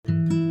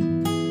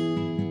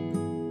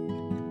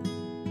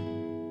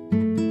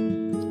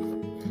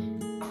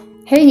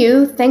Hey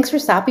you, thanks for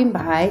stopping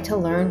by to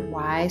learn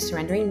why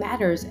surrendering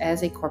matters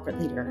as a corporate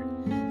leader.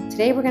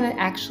 Today we're going to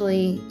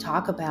actually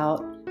talk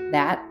about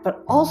that,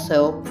 but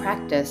also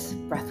practice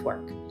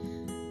breathwork.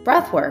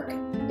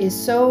 Breathwork is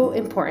so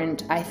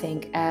important, I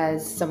think,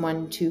 as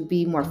someone to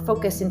be more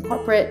focused in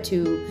corporate,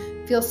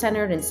 to feel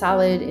centered and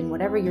solid in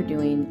whatever you're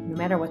doing, no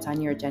matter what's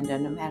on your agenda,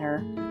 no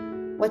matter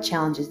what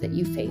challenges that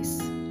you face.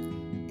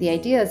 The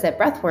idea is that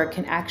breathwork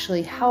can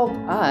actually help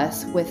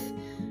us with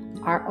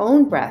our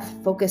own breath,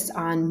 focused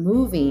on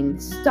moving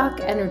stuck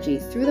energy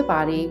through the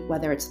body,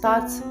 whether it's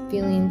thoughts,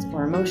 feelings,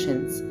 or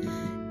emotions.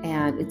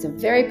 And it's a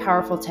very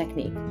powerful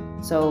technique.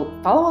 So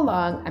follow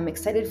along. I'm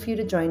excited for you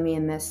to join me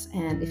in this.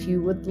 And if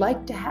you would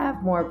like to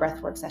have more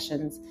breathwork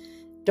sessions,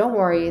 don't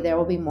worry, there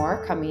will be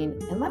more coming.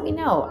 And let me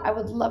know. I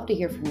would love to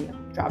hear from you.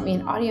 Drop me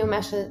an audio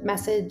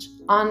message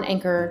on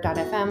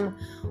anchor.fm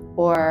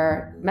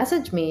or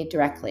message me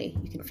directly.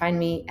 You can find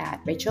me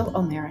at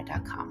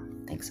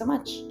rachelomera.com. Thanks so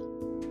much.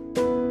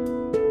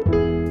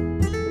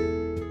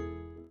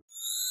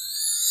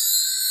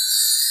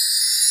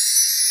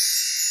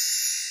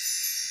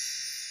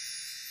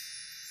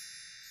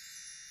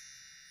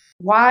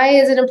 Why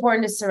is it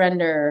important to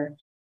surrender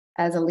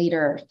as a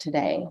leader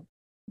today?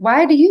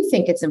 Why do you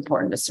think it's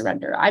important to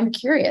surrender? I'm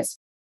curious.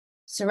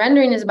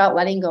 Surrendering is about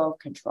letting go of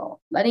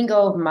control, letting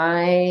go of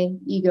my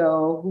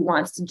ego who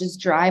wants to just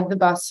drive the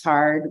bus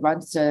hard,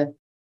 wants to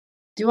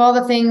do all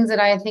the things that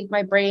I think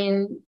my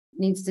brain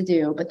needs to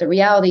do. But the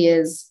reality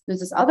is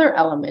there's this other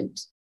element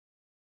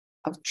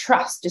of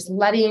trust, just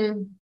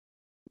letting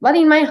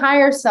my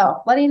higher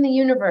self, letting the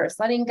universe,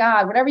 letting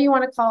God, whatever you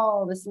want to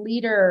call this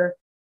leader,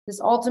 this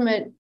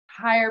ultimate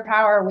higher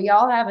power we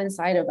all have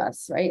inside of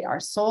us, right? Our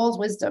soul's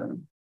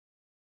wisdom,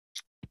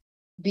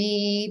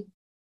 be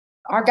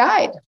our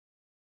guide.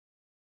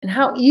 And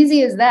how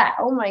easy is that?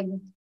 Oh my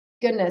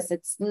goodness,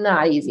 it's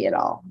not easy at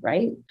all,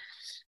 right?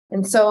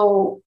 And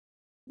so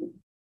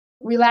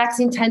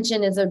relaxing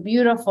tension is a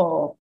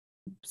beautiful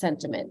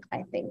sentiment,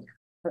 I think,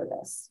 for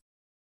this.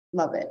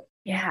 Love it.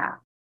 Yeah.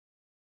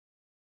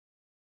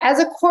 As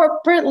a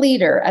corporate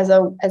leader, as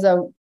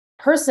a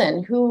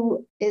person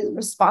who is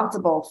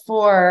responsible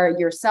for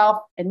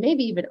yourself and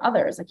maybe even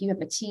others, like you have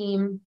a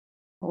team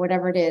or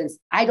whatever it is,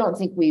 I don't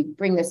think we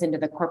bring this into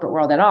the corporate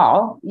world at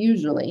all,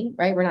 usually,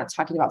 right? We're not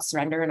talking about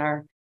surrender in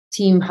our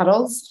team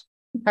huddles,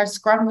 our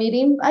scrum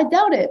meetings. I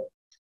doubt it.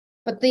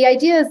 But the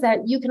idea is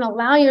that you can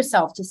allow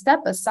yourself to step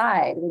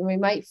aside when we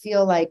might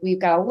feel like we've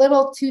got a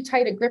little too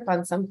tight a grip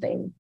on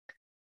something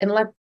and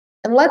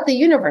let the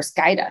universe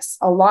guide us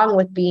along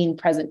with being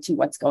present to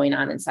what's going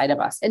on inside of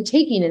us and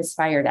taking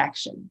inspired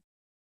action.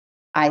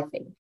 I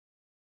think,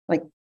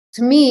 like,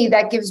 to me,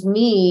 that gives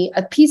me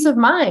a peace of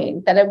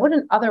mind that I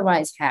wouldn't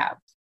otherwise have.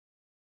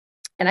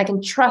 And I can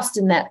trust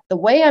in that the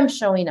way I'm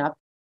showing up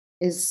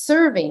is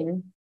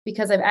serving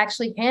because I've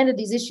actually handed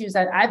these issues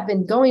that I've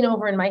been going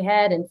over in my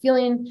head and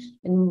feeling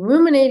and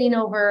ruminating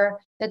over.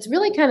 That's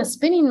really kind of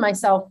spinning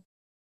myself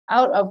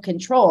out of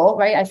control,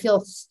 right? I feel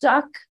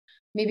stuck.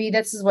 Maybe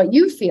this is what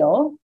you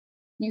feel.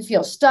 You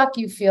feel stuck.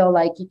 You feel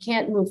like you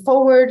can't move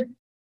forward.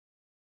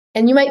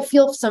 And you might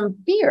feel some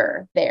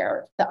fear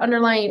there, the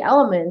underlying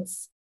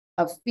elements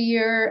of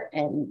fear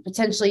and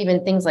potentially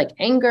even things like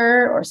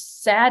anger or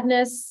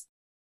sadness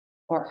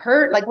or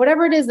hurt, like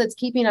whatever it is that's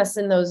keeping us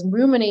in those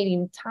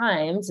ruminating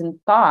times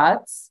and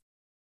thoughts.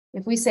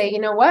 If we say,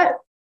 you know what?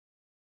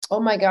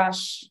 Oh my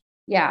gosh,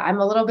 yeah, I'm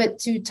a little bit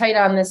too tight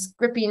on this,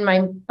 gripping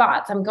my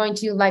thoughts. I'm going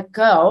to let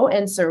go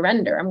and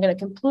surrender. I'm going to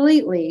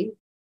completely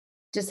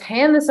just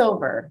hand this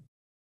over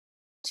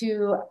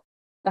to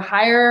the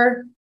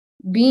higher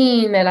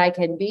being that I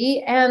can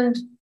be and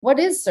what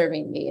is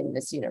serving me in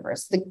this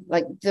universe.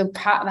 The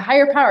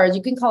higher powers,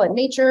 you can call it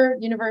nature,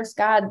 universe,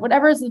 God,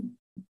 whatever is the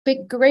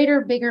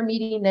bigger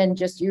meaning than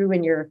just you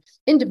and your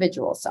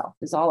individual self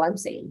is all I'm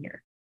saying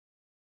here.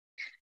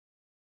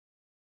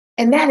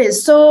 And that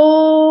is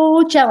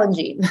so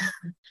challenging.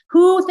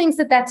 Who thinks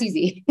that that's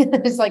easy?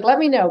 It's like, let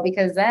me know,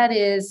 because that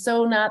is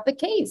so not the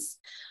case.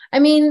 I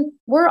mean,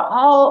 we're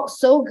all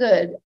so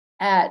good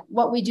at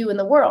what we do in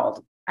the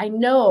world. I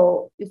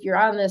know if you're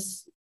on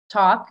this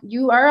talk,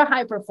 you are a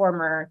high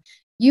performer.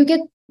 You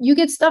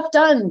get stuff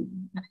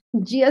done,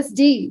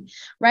 GSD,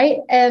 right?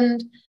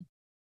 And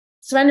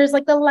surrender is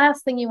like the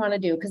last thing you want to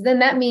do, because then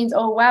that means,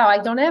 oh, wow, I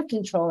don't have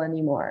control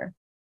anymore.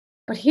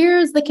 But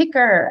here's the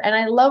kicker, and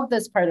I love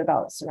this part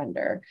about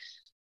surrender.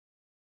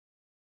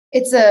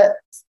 It's a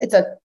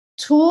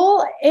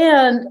tool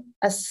and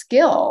a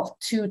skill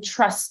to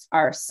trust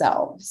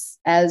ourselves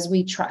as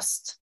we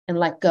trust and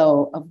let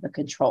go of the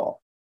control.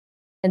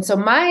 And so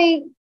my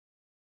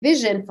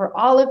vision for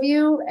all of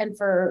you and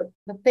for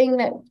the thing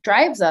that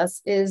drives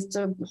us is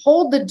to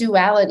hold the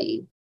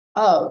duality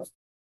of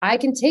I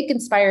can take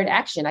inspired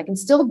action. I can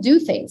still do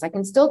things. I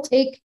can still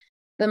take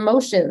the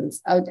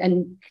motions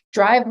and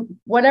drive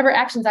whatever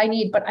actions I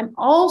need, but I'm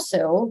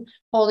also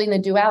holding the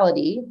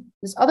duality,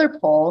 this other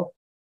pole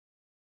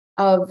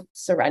of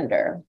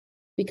surrender,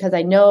 because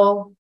I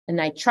know and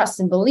I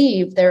trust and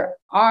believe there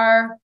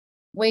are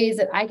ways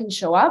that I can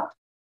show up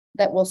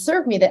that will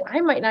serve me that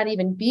I might not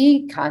even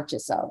be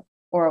conscious of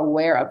or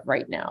aware of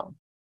right now.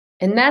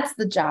 And that's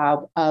the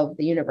job of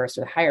the universe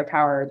or the higher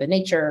power, the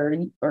nature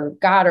or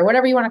God or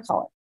whatever you want to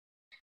call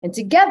it. And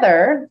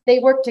together they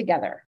work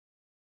together.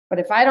 But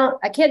if I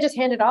can't just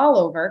hand it all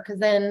over, because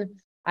then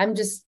I'm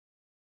just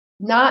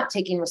not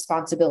taking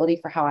responsibility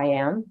for how I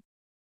am.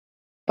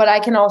 But I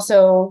can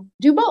also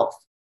do both.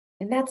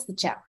 And that's the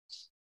challenge,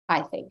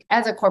 I think,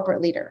 as a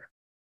corporate leader,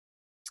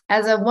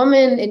 as a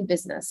woman in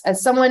business,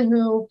 as someone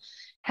who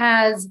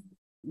has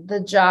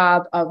the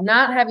job of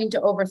not having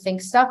to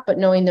overthink stuff, but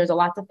knowing there's a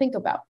lot to think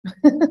about.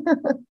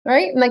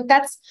 Right? And like,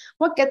 that's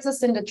what gets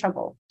us into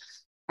trouble,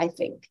 I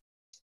think.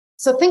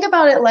 So think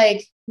about it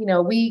like,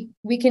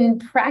 we can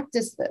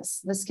practice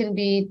this. This can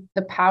be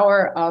the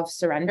power of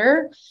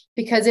surrender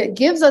because it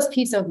gives us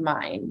peace of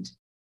mind.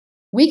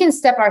 We can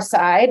step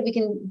aside. We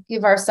can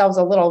give ourselves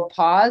a little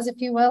pause, if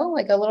you will,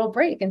 like a little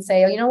break and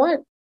say, oh, you know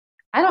what?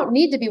 I don't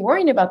need to be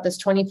worrying about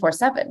this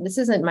 24/7. This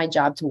isn't my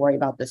job to worry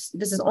about this.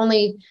 This is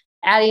only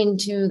adding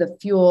to the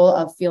fuel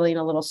of feeling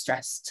a little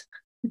stressed.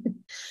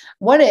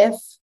 What if,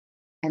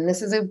 and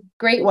this is a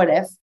great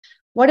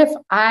what if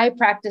I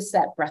practiced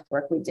that breath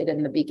work we did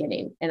in the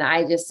beginning and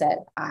I just said,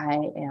 I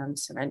am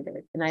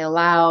surrendered and I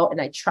allow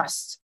and I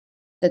trust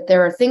that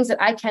there are things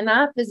that I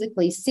cannot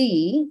physically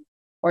see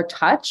or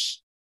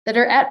touch that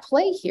are at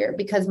play here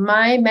because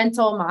my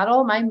mental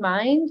model, my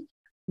mind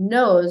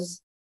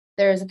knows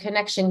there's a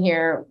connection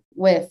here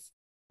with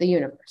the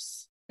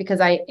universe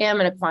because I am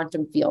in a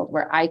quantum field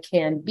where I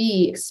can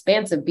be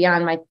expansive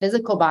beyond my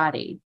physical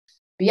body,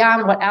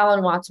 beyond what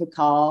Alan Watts would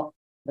call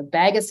the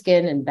bag of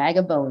skin and bag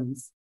of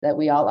bones that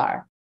we all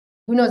are.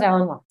 Who knows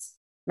Alan Watts?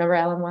 Remember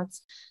Alan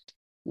Watts?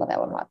 Love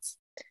Alan Watts.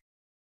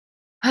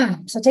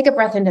 So take a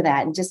breath into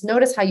that and just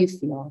notice how you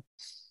feel.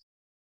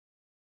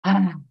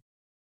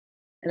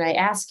 And I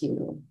ask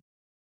you,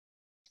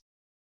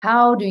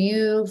 how do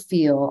you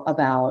feel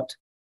about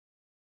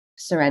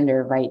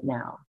surrender right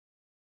now?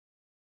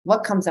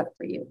 What comes up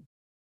for you?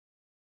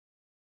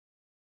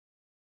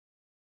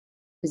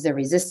 Is there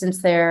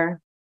resistance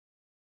there?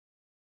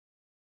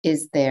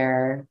 Is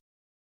there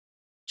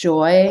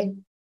joy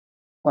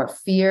or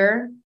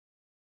fear,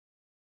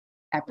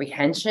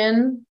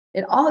 apprehension?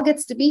 It all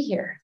gets to be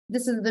here.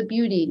 This is the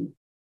beauty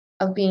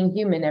of being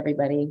human,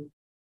 everybody.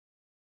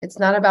 It's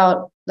not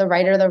about the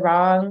right or the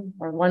wrong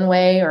or one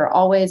way or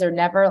always or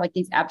never, like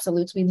these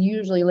absolutes we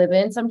usually live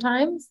in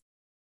sometimes.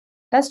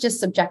 That's just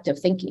subjective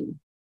thinking.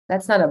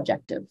 That's not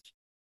objective.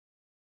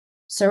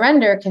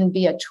 Surrender can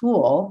be a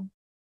tool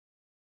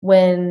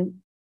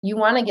when you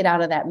want to get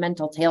out of that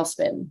mental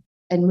tailspin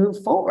and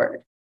move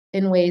forward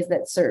in ways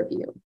that serve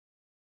you.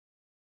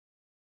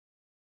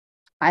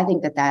 I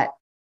think that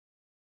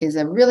is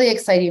a really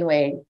exciting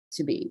way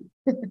to be.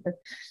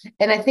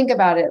 And I think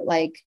about it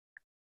like,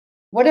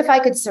 what if I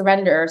could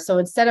surrender? So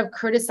instead of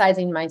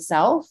criticizing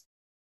myself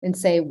and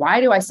say,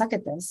 why do I suck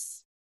at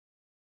this?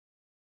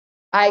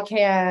 I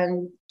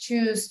can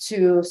choose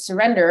to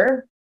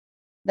surrender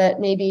that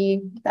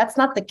maybe that's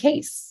not the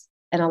case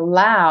and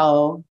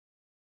allow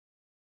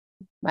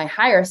my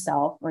higher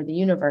self or the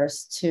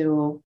universe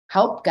to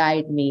help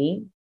guide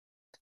me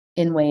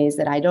in ways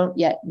that I don't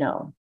yet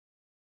know.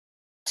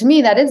 To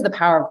me, that is the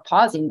power of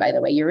pausing, by the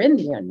way. You're in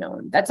the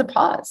unknown. That's a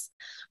pause.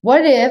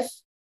 What if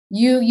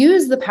you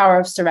use the power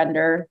of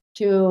surrender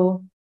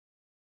to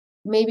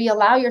maybe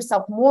allow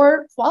yourself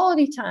more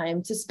quality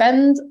time to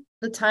spend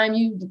the time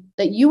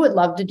that you would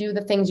love to do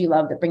the things you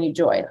love that bring you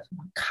joy,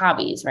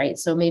 hobbies, right?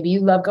 So maybe you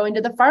love going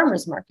to the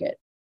farmer's market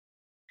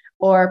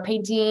or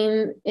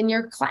painting in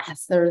your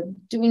class or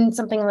doing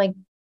something like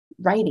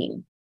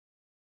writing.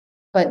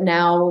 But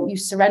now you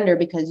surrender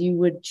because you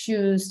would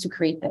choose to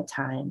create that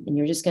time and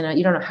you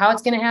don't know how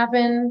it's going to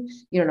happen.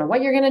 You don't know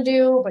what you're going to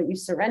do, but you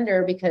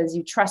surrender because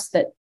you trust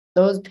that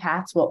those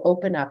paths will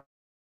open up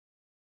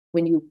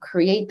when you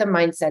create the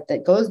mindset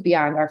that goes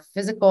beyond our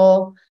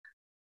physical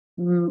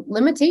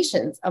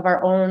limitations of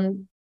our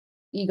own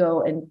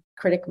ego and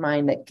critic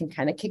mind that can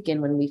kind of kick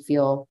in when we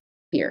feel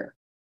fear.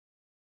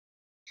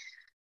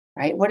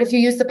 Right? What if you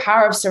use the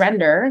power of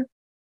surrender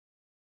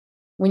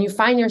when you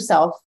find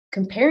yourself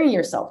comparing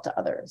yourself to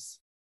others?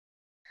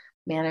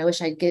 Man, I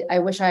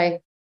wish I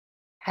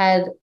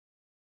had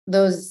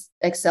those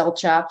Excel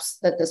chops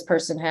that this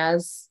person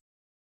has.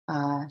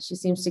 She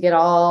seems to get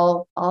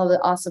all the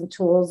awesome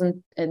tools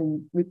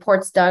and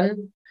reports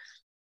done.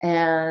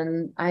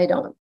 And I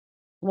don't.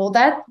 Well,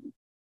 that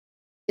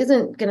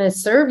isn't going to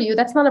serve you.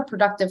 That's not a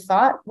productive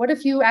thought. What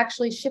if you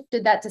actually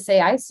shifted that to say,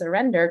 I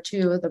surrender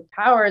to the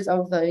powers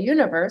of the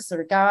universe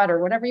or God or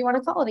whatever you want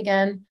to call it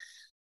again.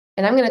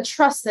 And I'm going to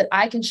trust that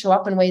I can show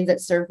up in ways that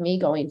serve me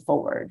going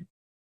forward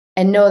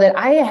and know that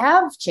I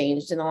have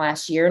changed in the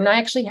last year. And I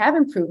actually have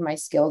improved my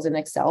skills in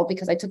Excel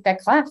because I took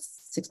that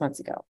class 6 months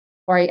ago,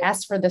 or I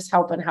asked for this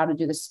help on how to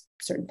do this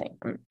certain thing.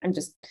 I'm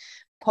just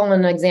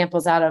pulling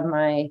examples out of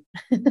my,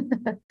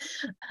 to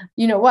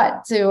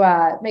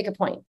make a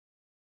point,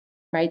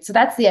 right? So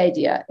that's the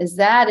idea,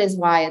 that is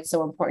why it's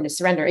so important to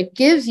surrender. It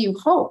gives you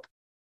hope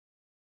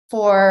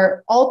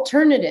for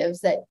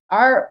alternatives that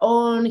our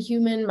own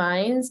human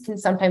minds can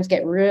sometimes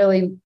get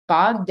really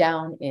bogged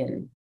down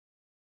in.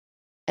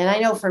 And I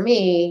know for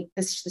me,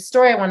 the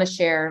story I want to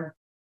share,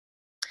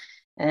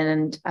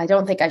 and I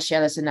don't think I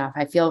share this enough.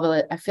 I feel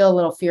a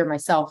little fear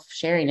myself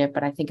sharing it,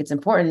 but I think it's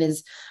important,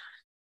 is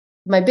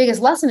my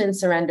biggest lesson in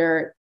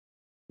surrender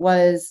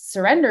was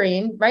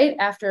surrendering right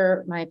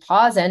after my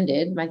pause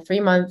ended, my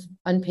 3-month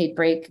unpaid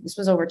break. This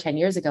was over 10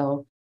 years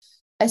ago.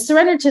 I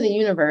surrendered to the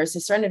universe. I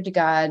surrendered to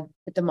God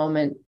at the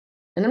moment.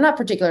 And I'm not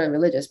particularly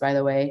religious, by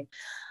the way,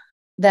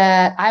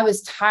 that I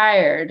was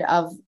tired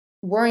of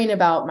worrying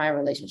about my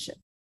relationship.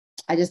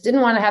 I just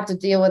didn't want to have to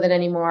deal with it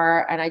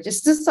anymore. And I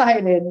just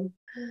decided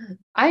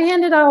I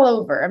hand it all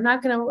over. I'm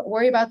not going to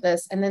worry about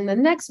this. And then the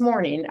next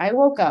morning I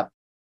woke up,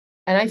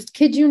 and I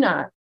kid you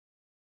not,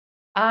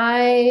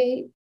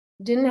 I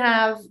didn't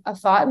have a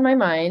thought in my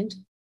mind.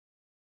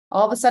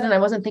 All of a sudden, I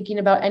wasn't thinking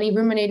about any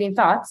ruminating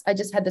thoughts. I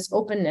just had this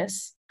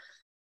openness.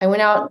 I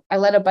went out, I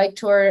led a bike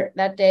tour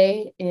that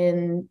day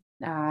in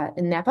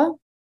Napa,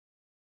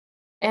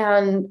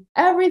 and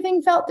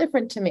everything felt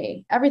different to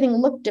me. Everything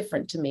looked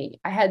different to me.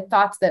 I had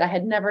thoughts that I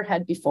had never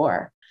had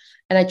before.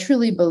 And I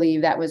truly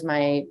believe that was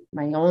my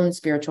own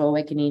spiritual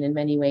awakening in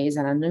many ways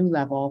on a new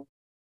level.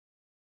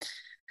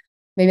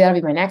 Maybe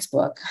that'll be my next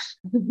book,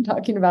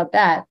 talking about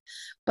that.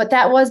 But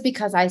that was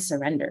because I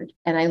surrendered,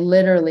 and I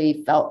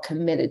literally felt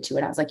committed to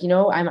it. I was like,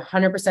 I'm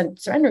 100%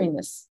 surrendering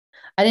this.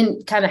 I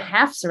didn't kind of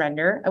half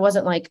surrender. I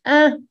wasn't like,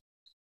 all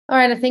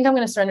right, I think I'm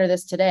going to surrender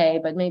this today,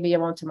 but maybe I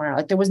won't tomorrow.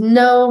 Like, there was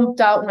no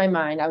doubt in my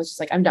mind. I was just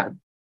like, I'm done.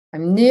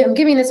 I'm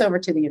giving this over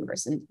to the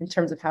universe in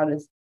terms of how to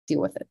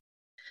deal with it.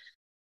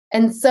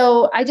 And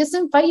so I just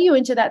invite you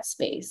into that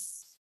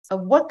space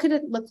of what could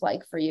it look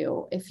like for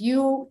you if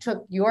you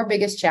took your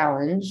biggest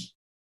challenge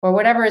or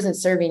whatever isn't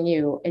serving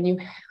you, and you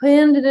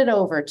handed it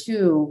over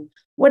to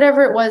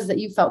whatever it was that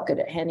you felt good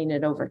at handing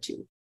it over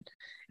to.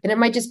 And it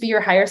might just be your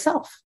higher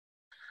self,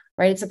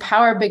 right? It's a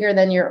power bigger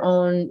than your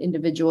own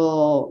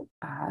individual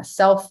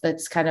self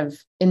that's kind of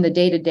in the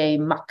day-to-day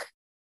muck.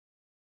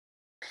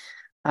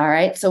 All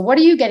right. So what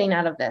are you getting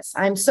out of this?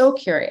 I'm so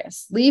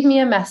curious. Leave me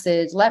a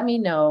message. Let me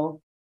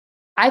know.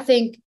 I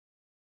think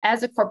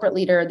as a corporate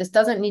leader, this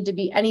doesn't need to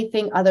be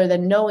anything other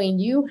than knowing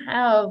you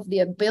have the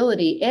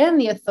ability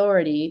and the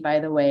authority, by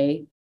the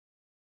way,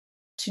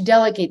 to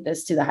delegate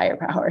this to the higher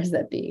powers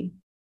that be,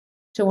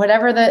 to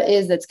whatever that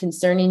is that's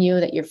concerning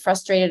you, that you're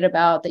frustrated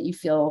about, that you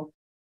feel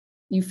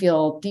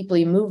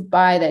deeply moved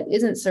by, that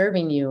isn't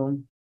serving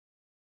you.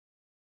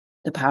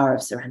 The power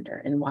of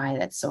surrender and why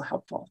that's so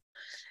helpful.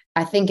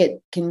 I think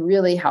it can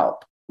really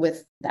help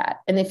with that.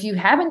 And if you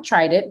haven't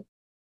tried it,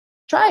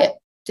 try it.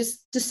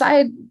 Just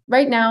decide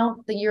right now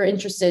that you're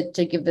interested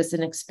to give this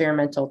an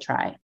experimental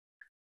try.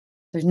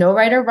 There's no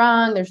right or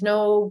wrong. There's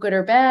no good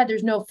or bad.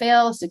 There's no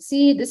fail,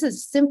 succeed. This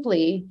is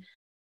simply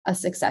a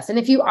success. And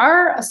if you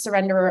are a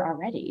surrenderer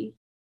already,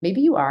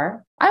 maybe you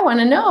are, I want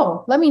to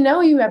know. Let me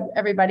know,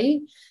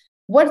 everybody.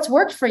 What's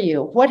worked for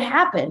you? What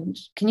happened?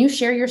 Can you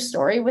share your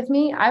story with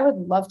me? I would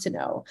love to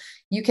know.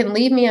 You can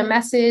leave me a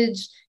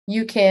message.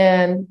 You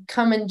can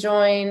come and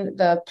join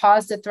the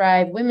Pause to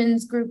Thrive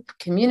women's group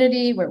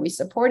community where we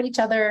support each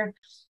other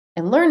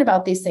and learn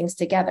about these things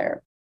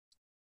together.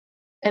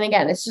 And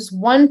again, it's just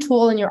one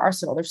tool in your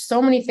arsenal. There's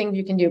so many things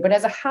you can do, but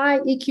as a high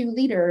EQ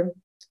leader,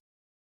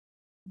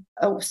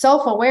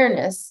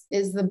 self-awareness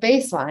is the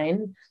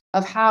baseline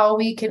of how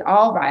we can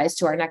all rise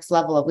to our next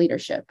level of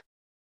leadership.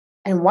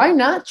 And why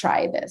not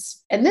try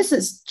this? And this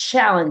is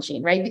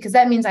challenging, right? Because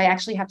that means I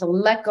actually have to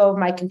let go of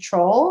my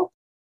control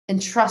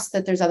and trust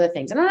that there's other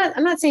things. And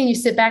I'm not saying you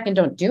sit back and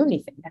don't do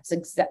anything.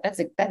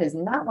 That is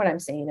not what I'm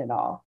saying at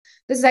all.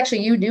 This is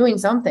actually you doing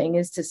something,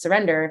 is to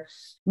surrender,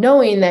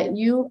 knowing that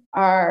you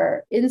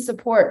are in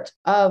support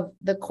of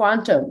the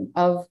quantum,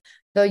 of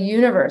the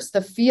universe,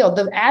 the field,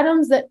 the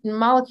atoms, that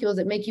molecules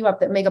that make you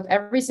up, that make up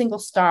every single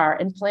star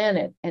and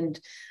planet and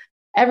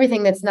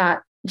everything that's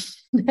not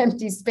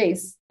empty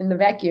space in the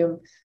vacuum.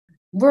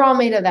 We're all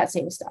made of that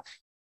same stuff.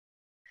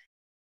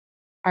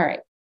 All right.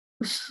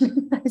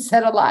 I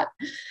said a lot,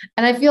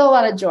 and I feel a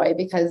lot of joy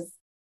because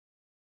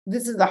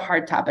this is a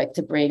hard topic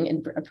to bring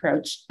and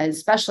approach,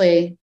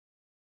 especially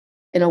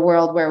in a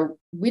world where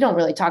we don't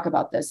really talk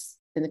about this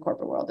in the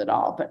corporate world at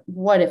all. But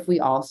what if we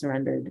all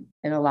surrendered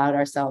and allowed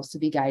ourselves to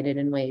be guided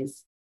in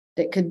ways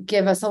that could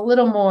give us a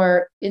little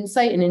more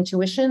insight and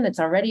intuition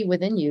that's already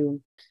within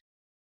you,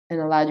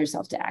 and allowed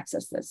yourself to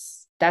access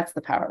this? That's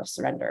the power of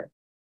surrender.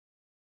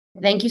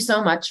 Thank you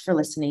so much for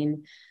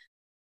listening.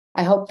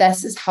 I hope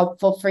this is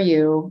helpful for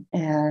you.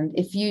 And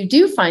if you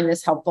do find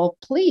this helpful,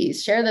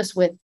 please share this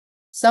with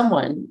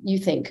someone you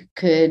think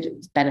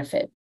could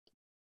benefit.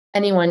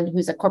 Anyone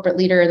who's a corporate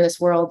leader in this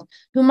world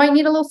who might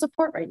need a little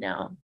support right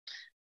now.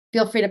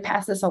 Feel free to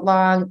pass this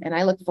along, and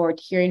I look forward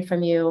to hearing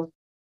from you.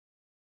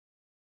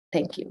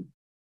 Thank you.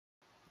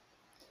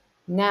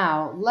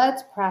 Now,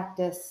 let's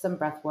practice some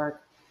breath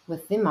work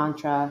with the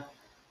mantra,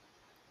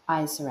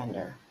 I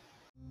surrender.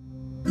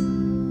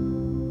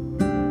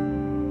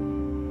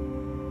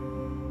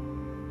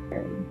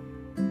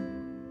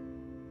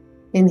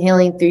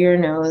 Inhaling through your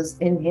nose,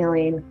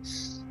 inhaling.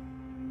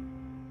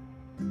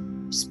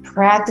 Just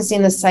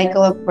practicing the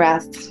cycle of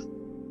breath.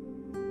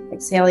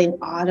 Exhaling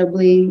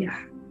audibly.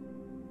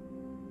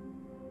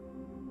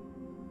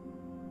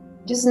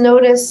 Just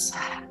notice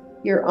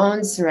your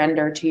own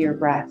surrender to your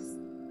breath.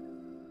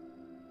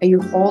 Are you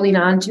holding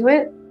on to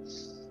it?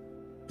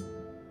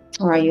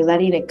 Or are you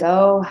letting it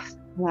go,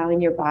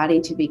 allowing your body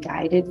to be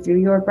guided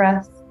through your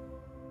breath?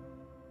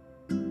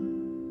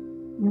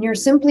 And you're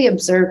simply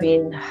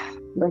observing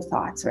your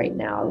thoughts right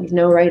now. There's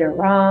no right or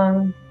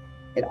wrong.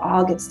 It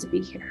all gets to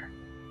be here.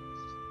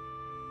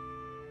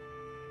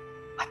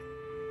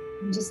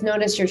 And just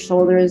notice your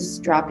shoulders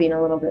dropping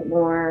a little bit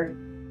more.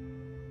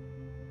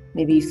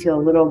 Maybe you feel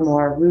a little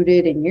more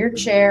rooted in your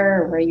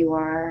chair or where you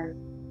are.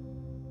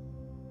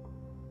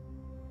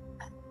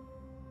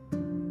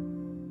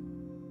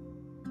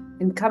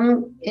 And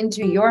come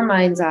into your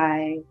mind's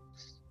eye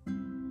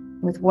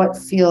with what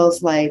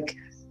feels like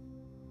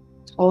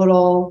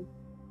total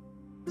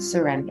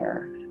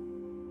surrender.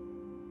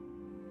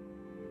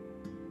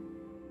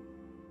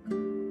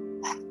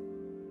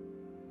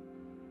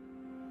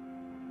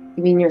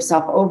 Giving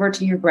yourself over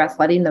to your breath,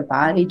 letting the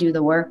body do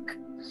the work.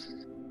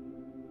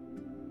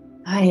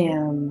 I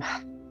am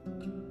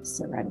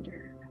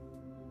surrendered.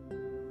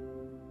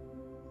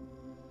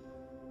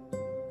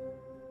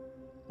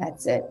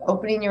 That's it.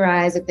 Opening your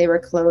eyes if they were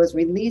closed,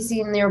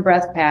 releasing your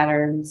breath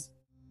patterns,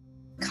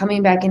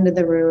 coming back into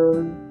the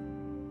room,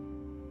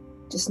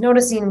 just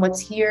noticing what's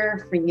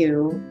here for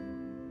you.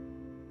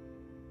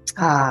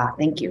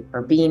 Thank you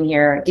for being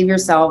here. Give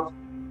yourself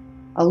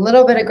a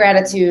little bit of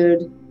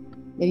gratitude,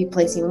 maybe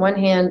placing one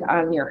hand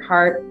on your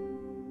heart.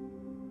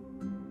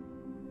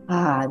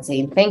 And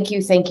saying thank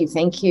you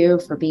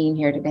for being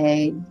here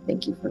today.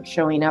 Thank you for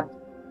showing up.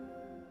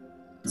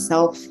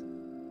 Self,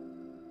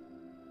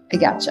 I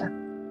gotcha.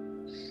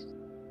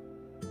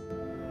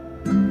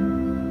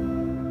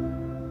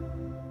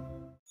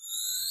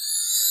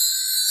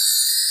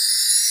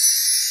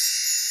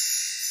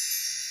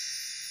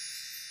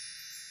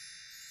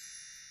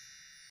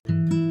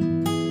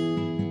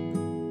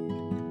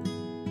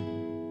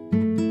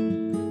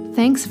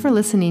 Thanks for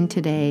listening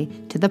today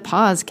to the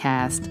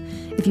Pausecast.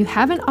 If you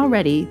haven't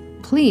already,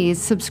 please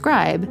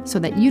subscribe so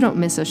that you don't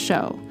miss a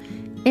show.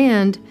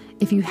 And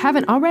if you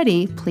haven't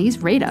already, please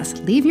rate us,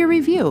 leave your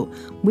review.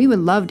 We would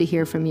love to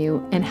hear from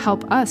you and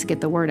help us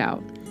get the word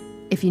out.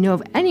 If you know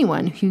of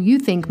anyone who you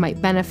think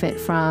might benefit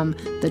from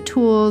the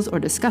tools or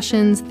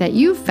discussions that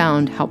you've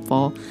found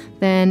helpful,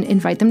 then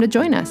invite them to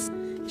join us.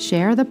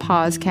 Share the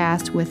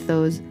Pausecast with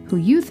those who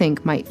you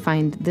think might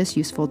find this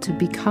useful to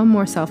become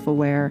more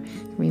self-aware.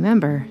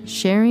 Remember,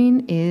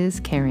 sharing is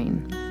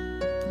caring.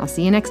 I'll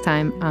see you next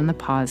time on the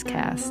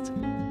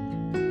Pausecast.